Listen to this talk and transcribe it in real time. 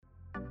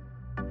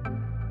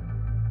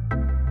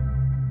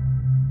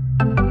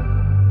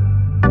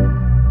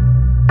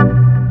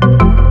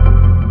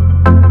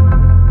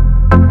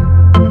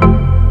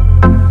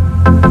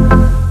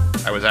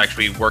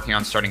actually working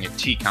on starting a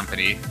tea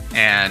company,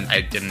 and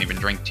I didn't even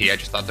drink tea. I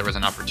just thought there was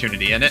an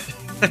opportunity in it.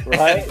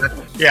 Right.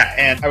 Yeah,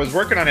 and I was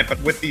working on it,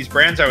 but with these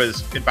brands I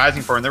was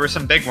advising for, and there were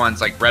some big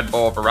ones like Red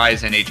Bull,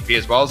 Verizon, HP,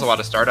 as well as a lot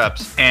of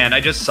startups. And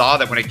I just saw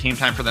that when it came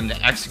time for them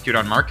to execute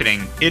on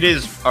marketing, it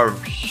is a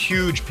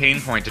huge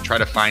pain point to try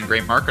to find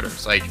great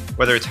marketers. Like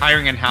whether it's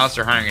hiring in-house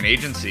or hiring an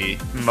agency,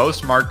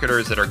 most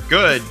marketers that are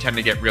good tend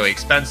to get really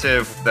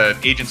expensive. The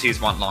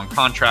agencies want long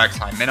contracts,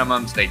 high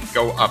minimums, they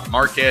go up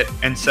market.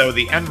 And so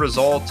the end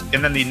result,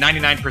 and then the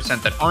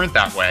 99% that aren't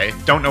that way,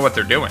 don't know what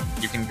they're doing.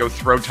 You can go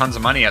throw tons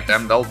of money at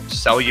them. They'll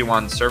sell you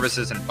on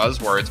services and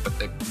buzzwords, but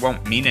they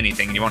won't mean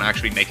anything and you won't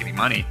actually make any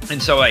money.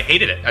 And so I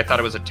hated it. I thought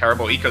it was a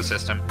terrible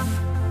ecosystem.